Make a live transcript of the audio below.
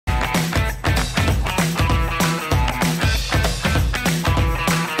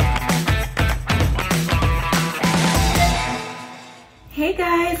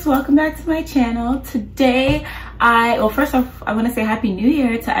guys, welcome back to my channel. Today first off, I want to say Happy New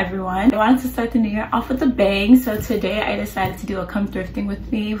Year to everyone. I wanted to start the new year off with a bang, so today I decided to do a come thrifting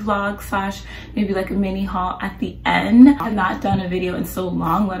with me vlog slash maybe like a mini haul at the end. I have not done a video in so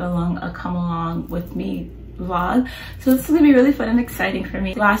long, let alone a come along with me vlog, so this is gonna be really fun and exciting for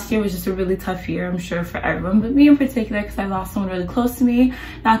me. Last year was just a really tough year, I'm sure for everyone, but me in particular because I lost someone really close to me.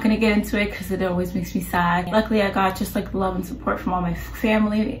 Not gonna get into it because it always makes me sad. Luckily I got just like love and support from all my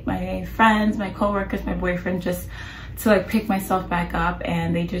family, my friends, my co-workers, my boyfriend, just to like pick myself back up,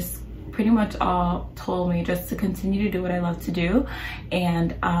 and they just pretty much all told me just to continue to do what I love to do.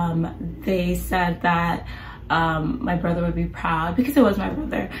 And they said that my brother would be proud, because it was my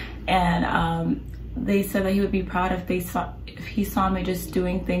brother, and they said that he would be proud if he saw me just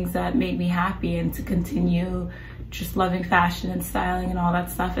doing things that made me happy, and to continue just loving fashion and styling and all that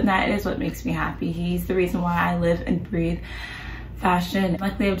stuff. And that is what makes me happy. He's the reason why I live and breathe fashion.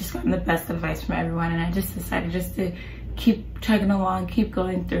 Luckily I've just gotten the best advice from everyone, and I just decided just to keep chugging along, keep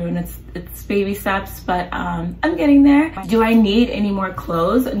going through, and it's baby steps, but I'm getting there. Do I need any more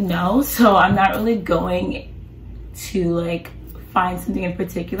clothes? No. So I'm not really going to like find something in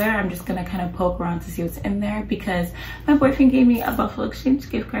particular. I'm just gonna kind of poke around to see what's in there, because my boyfriend gave me a Buffalo Exchange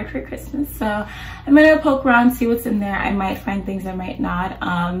gift card for Christmas, so I'm gonna poke around, see what's in there. I might find things, I might not,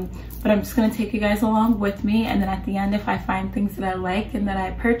 but I'm just gonna take you guys along with me, and then at the end, if I find things that I like and that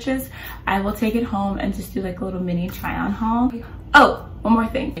I purchase, I will take it home and just do like a little mini try on haul. Oh, one more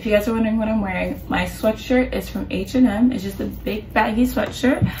thing, if you guys are wondering what I'm wearing, my sweatshirt is from H&M. It's just a big baggy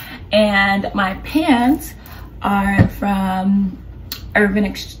sweatshirt, and my pants are from Urban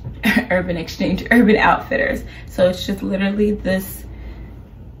Outfitters. So it's just literally this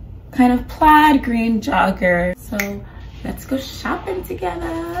kind of plaid green jogger. So let's go shopping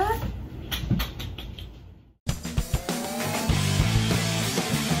together.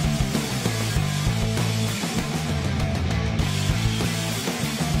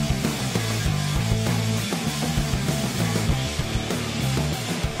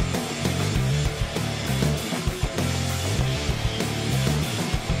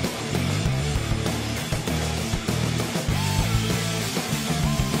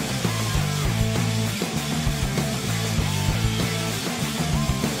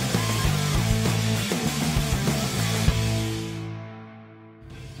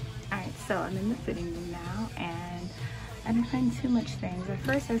 So I'm in the fitting room now, and I didn't find too much things. At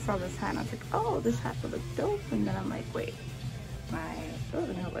first I saw this hat and I was like, oh, this hat would look dope, and then I'm like, wait,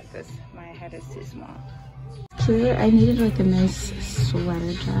 no, like this, my head is too small. Cute. I needed like a nice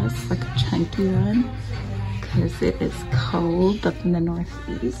sweater dress, like a chunky one, because it is cold up in the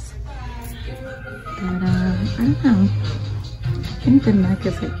Northeast. But I don't know, I think the neck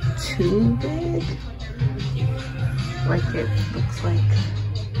is like too big. Like it looks like,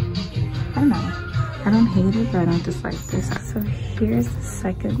 I don't know. I don't hate it, but I don't dislike this. So here's the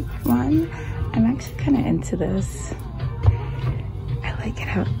second one. I'm actually kind of into this. I like it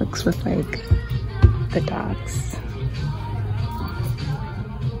how it looks with like the dots.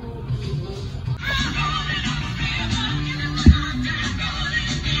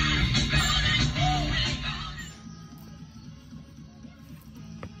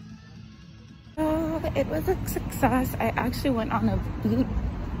 So it was a success. I actually went on a boot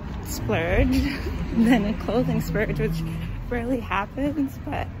splurge than a clothing splurge, which rarely happens,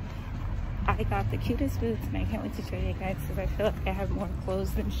 but I got the cutest boots, and I can't wait to show you guys, because I feel like I have more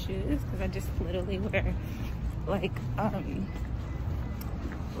clothes than shoes, because I just literally wear like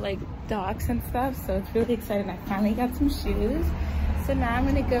docs and stuff. So it's really exciting. I finally got some shoes, so now I'm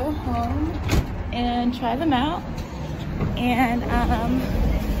gonna go home and try them out, and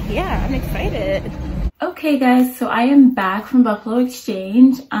yeah, I'm excited. Okay guys, so I am back from Buffalo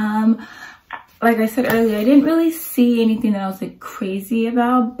Exchange. Like I said earlier, I didn't really see anything that I was like crazy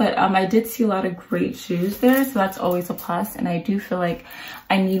about, but I did see a lot of great shoes there, so that's always a plus. And I do feel like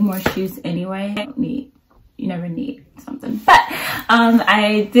I need more shoes anyway. I don't need, you never need something, but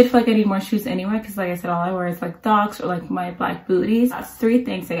I did feel like I need more shoes anyway, because like I said, all I wear is like docs or like my black booties. That's 3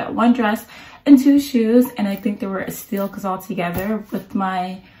 things. I got 1 dress and 2 shoes, and I think they were a steal, because all together with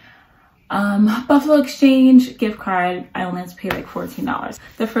my Buffalo Exchange gift card, I only had to pay like $14.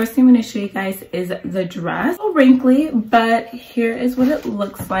 The first thing I'm going to show you guys is the dress. A little wrinkly, but here is what it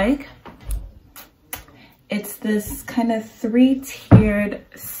looks like. It's this kind of 3-tiered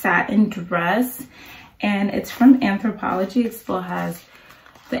satin dress, and it's from Anthropologie. It still has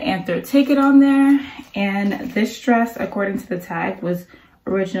the Anthro ticket on there, and this dress, according to the tag, was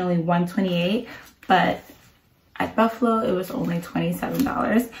originally $128, but at Buffalo it was only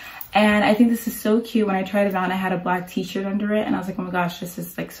 $27. And I think this is so cute. When I tried it on, I had a black t-shirt under it and I was like, oh my gosh, this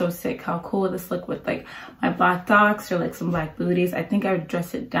is like so sick. How cool would this look with like my black docs or like some black booties? I think I would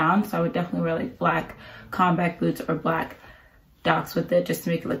dress it down, so I would definitely wear like black combat boots or black docs with it just to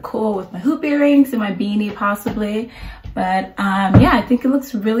make it look cool, with my hoop earrings and my beanie possibly. But yeah, I think it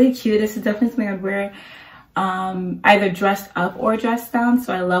looks really cute. This is definitely something I'd wear either dressed up or dressed down,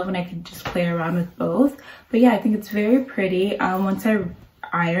 so I love when I can just play around with both. But yeah, I think it's very pretty. Once I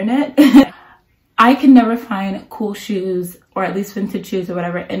iron it I can never find cool shoes, or at least vintage shoes or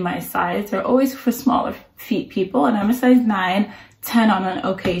whatever, in my size. They're always for smaller feet people, and I'm a size 9, 10 on an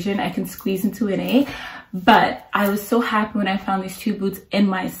occasion. I can squeeze into an 8. But I was so happy when I found these 2 boots in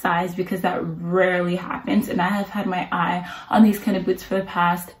my size, because that rarely happens, and I have had my eye on these kind of boots for the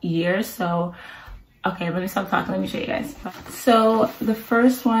past year. So okay, let me stop talking, let me show you guys. So the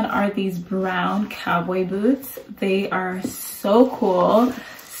first one are these brown cowboy boots. They are so cool,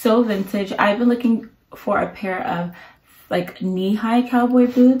 so vintage. I've been looking for a pair of like knee-high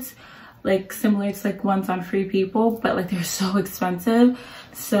cowboy boots, like similar to like ones on Free People, but like they're so expensive.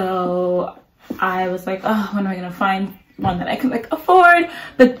 So I was like, oh, when am I gonna find one that I can like afford?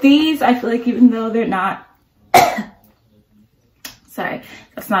 But these, I feel like, even though they're not sorry,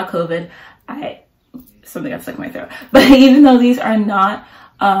 that's not COVID, something got stuck in my throat. But even though these are not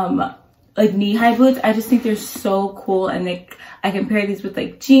like knee-high boots, I just think they're so cool, and I can pair these with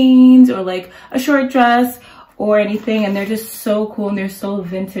like jeans or like a short dress or anything, and they're just so cool, and they're so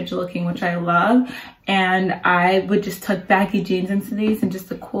vintage looking, which I love. And I would just tuck baggy jeans into these and just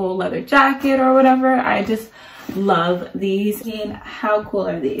a cool leather jacket or whatever. I just love these. I mean, how cool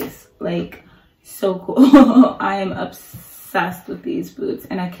are these? Like, so cool. I am obsessed with these boots,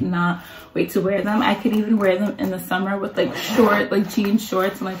 and I cannot wait to wear them. I could even wear them in the summer with like short, like jean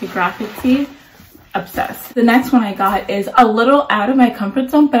shorts and like a graphic tee. Obsessed. The next one I got is a little out of my comfort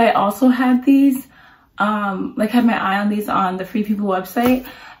zone, but I also had these, like had my eye on these on the Free People website,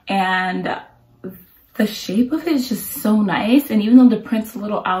 and the shape of it is just so nice. And even though the print's a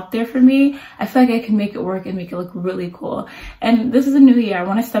little out there for me, I feel like I can make it work and make it look really cool. And this is a new year, I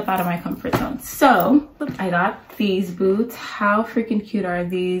want to step out of my comfort zone. So I got these boots. How freaking cute are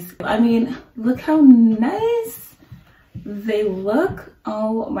these? I mean, look how nice they look.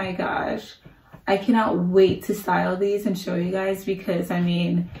 Oh my gosh. I cannot wait to style these and show you guys, because I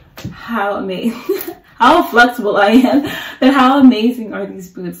mean, how amazing, how flexible I am, but how amazing are these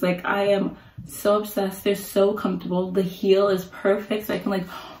boots? Like, I am so obsessed. They're so comfortable. The heel is perfect, so I can like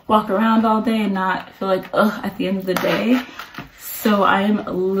walk around all day and not feel like ugh at the end of the day. So I am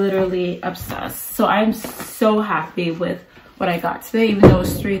literally obsessed. So I'm so happy with what I got today. Even though it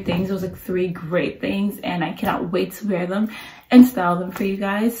was 3 things, it was like 3 great things, and I cannot wait to wear them and style them for you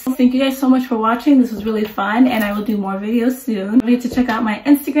guys. Thank you guys so much for watching. This was really fun, and I will do more videos soon. Don't forget to check out my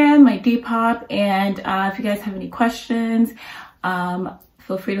Instagram, my Depop, and if you guys have any questions,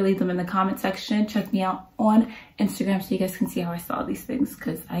 feel free to leave them in the comment section. Check me out on Instagram so you guys can see how I style these things,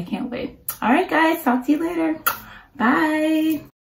 because I can't wait. All right guys, talk to you later. Bye.